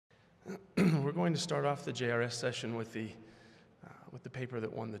we're going to start off the JRS session with the paper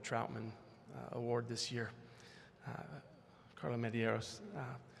that won the Troutman award this year, Carla Medeiros.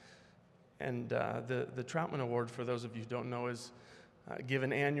 The Troutman Award, for those of you who don't know, is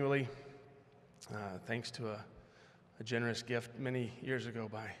given annually thanks to a generous gift many years ago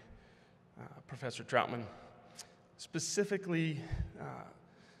by Professor Troutman, specifically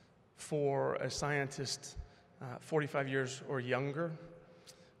for a scientist 45 years or younger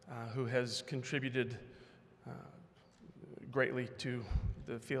who has contributed greatly to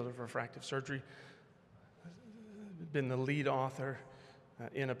the field of refractive surgery, been the lead author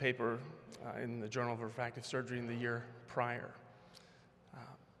in a paper in the Journal of Refractive Surgery in the year prior.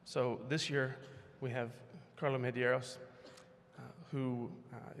 So this year we have Carla Medeiros, who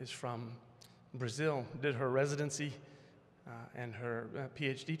is from Brazil, did her residency and her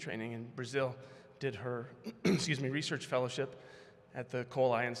PhD training in Brazil, did her research fellowship at the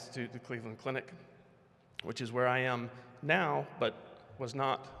Cole Institute, the Cleveland Clinic, which is where I am now, but was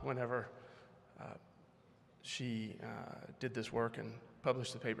not whenever she did this work and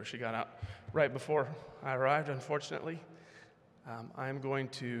published the paper. She got out right before I arrived, unfortunately. I'm going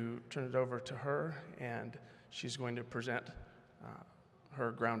to turn it over to her, and she's going to present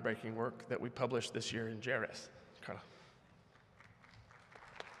her groundbreaking work that we published this year in JRS. Carla.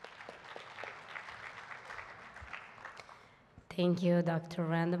 Thank you, Dr.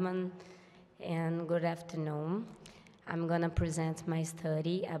 Randman, and good afternoon. I'm going to present my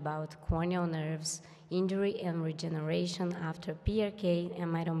study about corneal nerves, injury and regeneration after PRK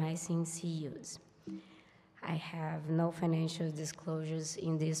and mitomycin C use. I have no financial disclosures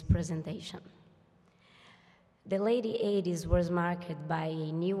in this presentation. The late 80s was marked by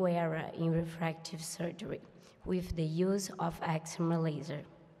a new era in refractive surgery with the use of excimer laser.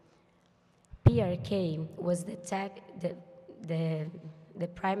 PRK was the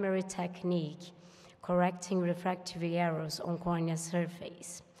primary technique correcting refractive errors on cornea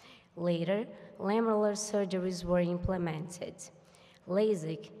surface. Later, lamellar surgeries were implemented.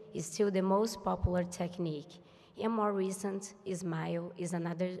 LASIK is still the most popular technique, and more recent, SMILE is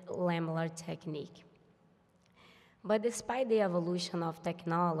another lamellar technique. But despite the evolution of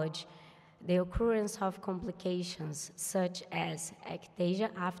technology, the occurrence of complications such as ectasia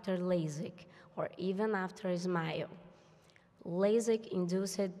after LASIK or even after SMILE,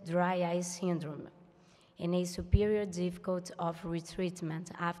 LASIK-induced dry eye syndrome, and a superior difficulty of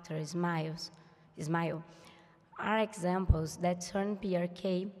retreatment after SMILE are examples that turn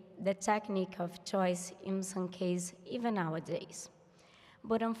PRK the technique of choice in some cases even nowadays.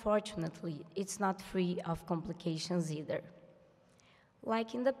 But unfortunately, it's not free of complications either.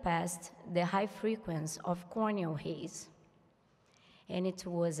 Like in the past, the high frequency of corneal haze. And it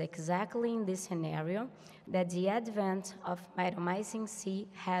was exactly in this scenario that the advent of mitomycin C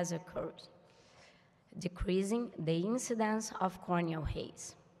has occurred, decreasing the incidence of corneal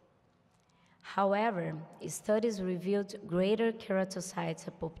haze. However, studies revealed greater keratocyte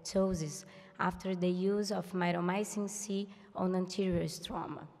apoptosis after the use of mitomycin C on anterior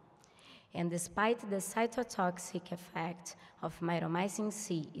stroma. And despite the cytotoxic effect of mitomycin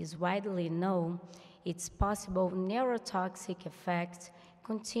C is widely known, its possible neurotoxic effects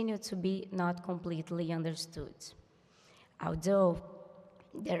continue to be not completely understood. Although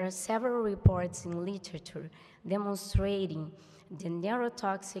there are several reports in literature demonstrating the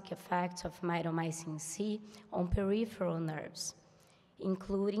neurotoxic effects of mitomycin C on peripheral nerves,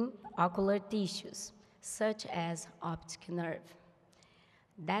 including ocular tissues, such as optic nerve.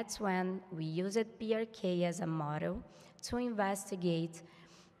 That's when we used PRK as a model to investigate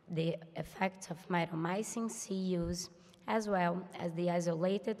the effects of mitomycin C use, as well as the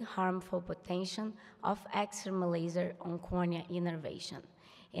isolated harmful potential of excimer laser on cornea innervation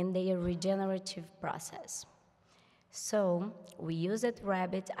and their regenerative process. So, we used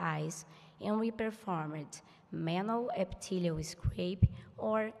rabbit eyes and we performed manual epithelial scrape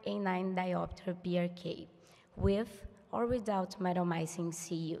or a 9-diopter PRK with or without mitomycin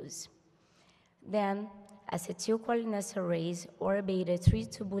C use. Then, acetylcholinesterase or beta-3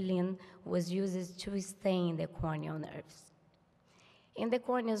 tubulin was used to stain the corneal nerves. And the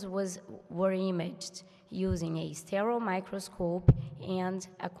corneas were imaged using a sterile microscope and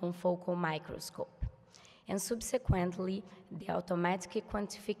a confocal microscope, and subsequently the automatic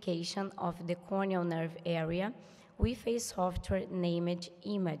quantification of the corneal nerve area with a software named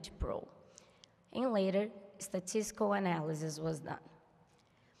ImagePro. And later, statistical analysis was done.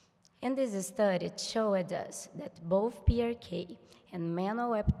 And this study showed us that both PRK and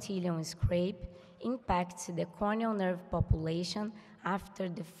manual epithelial scrape impact the corneal nerve population after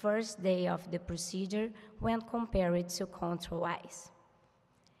the first day of the procedure when compared to control eyes.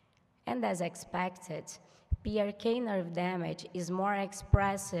 And as expected, PRK nerve damage is more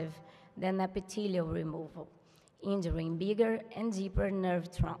expressive than epithelial removal, injuring bigger and deeper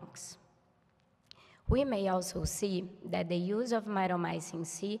nerve trunks. We may also see that the use of mitomycin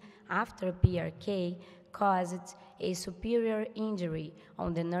C after PRK caused a superior injury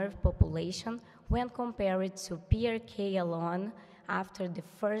on the nerve population when compared to PRK alone after the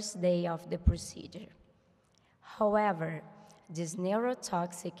first day of the procedure. However, this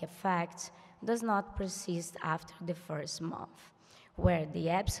neurotoxic effect does not persist after the first month, where the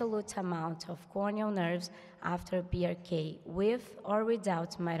absolute amount of corneal nerves after PRK with or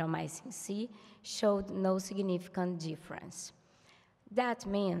without mitomycin C showed no significant difference. That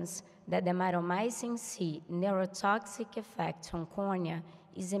means that the mitomycin C neurotoxic effect on cornea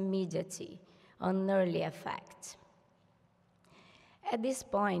is immediate, an early effect. At this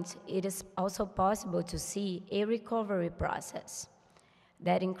point, it is also possible to see a recovery process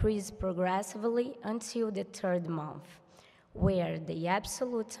that increases progressively until the third month, where the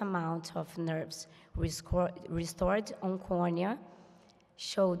absolute amount of nerves restored on cornea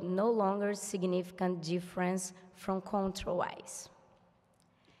showed no longer significant difference from control eyes.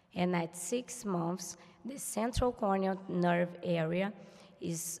 And at 6 months, the central corneal nerve area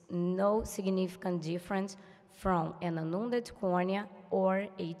is no significant difference from an unwounded cornea or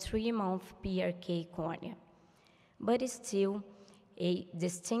a 3-month PRK cornea, but still a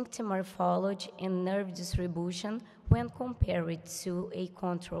distinct morphology and nerve distribution when compared to a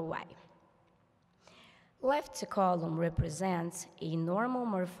control eye. Left column represents a normal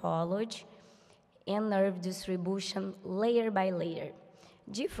morphology and nerve distribution layer by layer,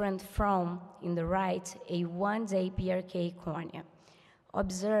 different from, in the right, a 1-day PRK cornea.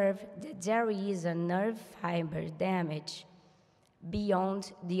 Observe that there is a nerve fiber damage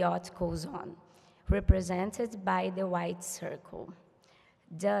beyond the optical zone, represented by the white circle.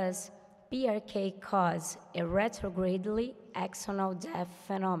 Thus, PRK causes a retrogradely axonal death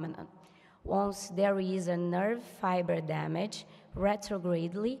phenomenon, once there is a nerve fiber damage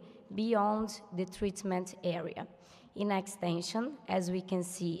retrogradely beyond the treatment area, in extension, as we can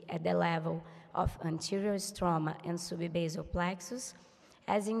see at the level of anterior stroma and subbasal plexus,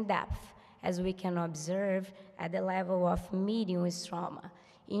 as in depth, as we can observe at the level of medium stroma,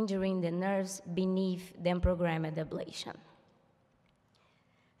 injuring the nerves beneath the programmed ablation.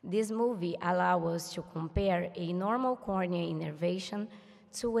 This movie allows us to compare a normal cornea innervation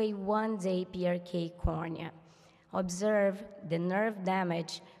to a 1-day PRK cornea. Observe the nerve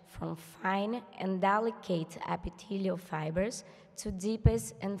damage from fine and delicate epithelial fibers to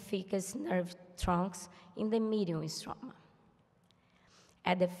deepest and thickest nerve trunks in the medium stroma.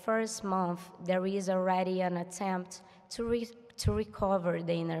 At the first month, there is already an attempt to recover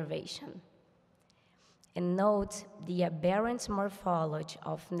the innervation. And note the aberrant morphology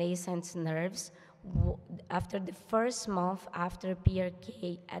of nascent nerves after the first month after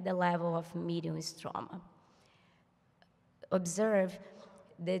PRK at the level of medium stroma. Observe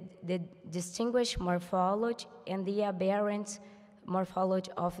the distinguished morphology and the aberrant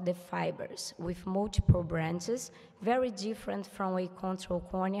morphology of the fibers, with multiple branches, very different from a control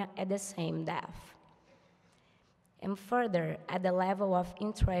cornea at the same depth. And further, at the level of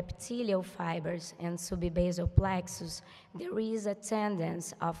intraepithelial fibers and subbasal plexus, there is a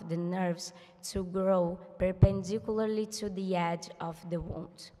tendency of the nerves to grow perpendicularly to the edge of the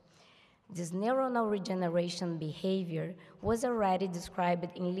wound. This neuronal regeneration behavior was already described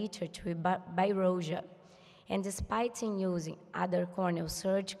in literature by Roja, and despite in using other corneal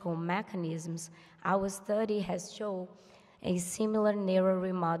surgical mechanisms, our study has shown a similar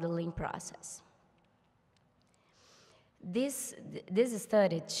neuroremodeling process. This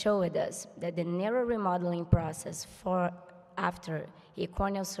study showed us that the neuroremodeling process after a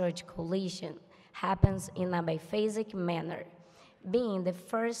corneal surgical lesion happens in a biphasic manner, being the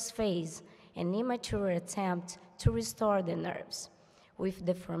first phase an immature attempt to restore the nerves, with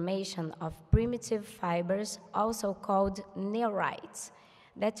the formation of primitive fibers, also called neurites,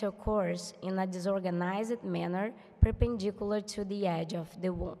 that occurs in a disorganized manner perpendicular to the edge of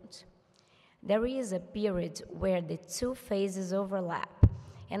the wound. There is a period where the two phases overlap,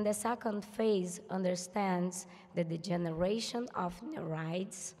 and the second phase understands the degeneration of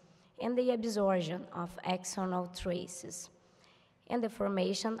neurites and the absorption of axonal traces, and the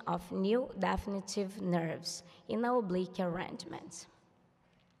formation of new definitive nerves in oblique arrangements.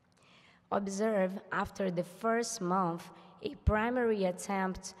 Observe, after the first month, a primary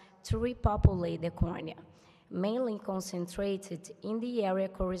attempt to repopulate the cornea, mainly concentrated in the area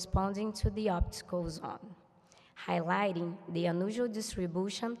corresponding to the optical zone, highlighting the unusual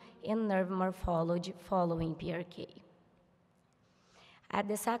distribution in nerve morphology following PRK. At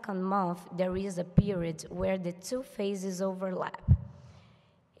the second month, there is a period where the two phases overlap.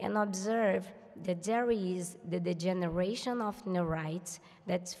 And observe that there is the degeneration of neurites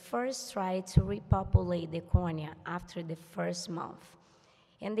that first try to repopulate the cornea after the first month,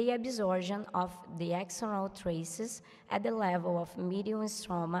 and the absorption of the axonal traces at the level of medium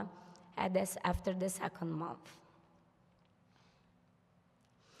stroma after the second month.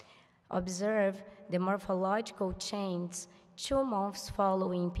 Observe the morphological change 2 months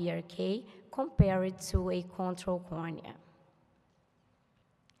following PRK compared to a control cornea.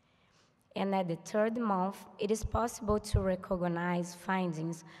 And at the third month, it is possible to recognize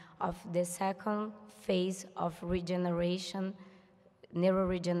findings of the second phase of regeneration,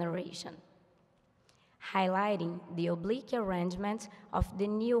 neuroregeneration, highlighting the oblique arrangement of the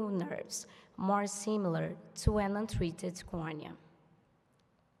new nerves, more similar to an untreated cornea.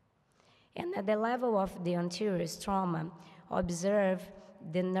 And at the level of the anterior stroma, observe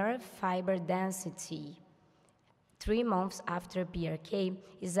the nerve fiber density 3 months after PRK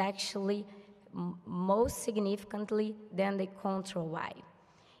is actually most significantly than the control Y.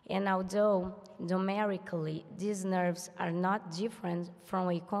 And although numerically these nerves are not different from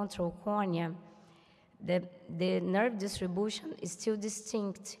a control cornea, the nerve distribution is still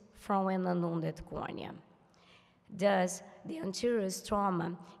distinct from an unwounded cornea. Thus, the anterior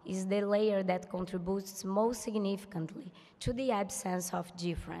stroma is the layer that contributes most significantly to the absence of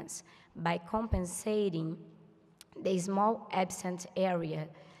difference by compensating the small absent area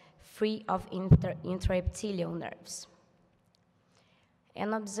free of intraepithelial nerves.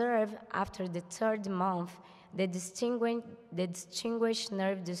 And observe after the third month the distinguished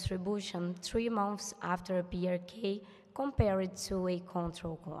nerve distribution 3 months after PRK compared to a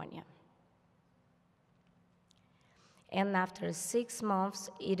control cornea. And after 6 months,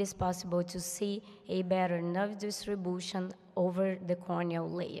 it is possible to see a better nerve distribution over the corneal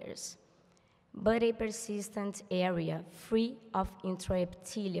layers, but a persistent area free of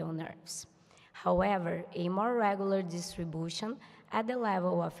intraepithelial nerves. However, a more regular distribution at the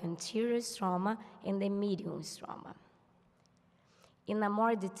level of anterior stroma and the medium stroma. In a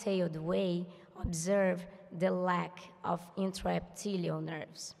more detailed way, observe the lack of intraepithelial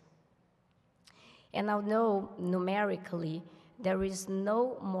nerves. And although numerically there is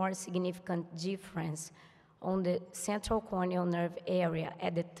no more significant difference on the central corneal nerve area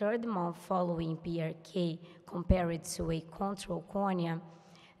at the third month following PRK compared to a control cornea,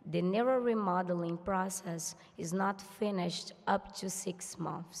 the neuroremodeling process is not finished up to 6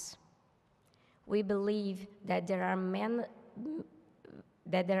 months. We believe that there are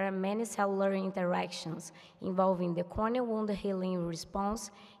many cellular interactions involving the corneal wound healing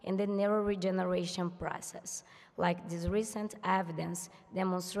response and the neuroregeneration process, like this recent evidence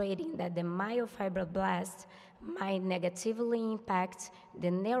demonstrating that the myofibroblast might negatively impact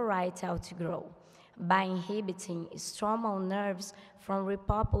the neurite outgrowth by inhibiting stromal nerves from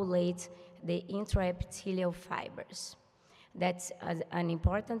repopulate the intraepithelial fibers. That's an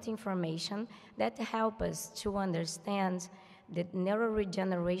important information that helps us to understand the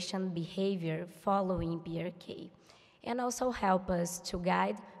neuroregeneration behavior following PRK, and also help us to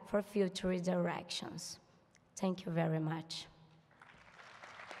guide for future directions. Thank you very much.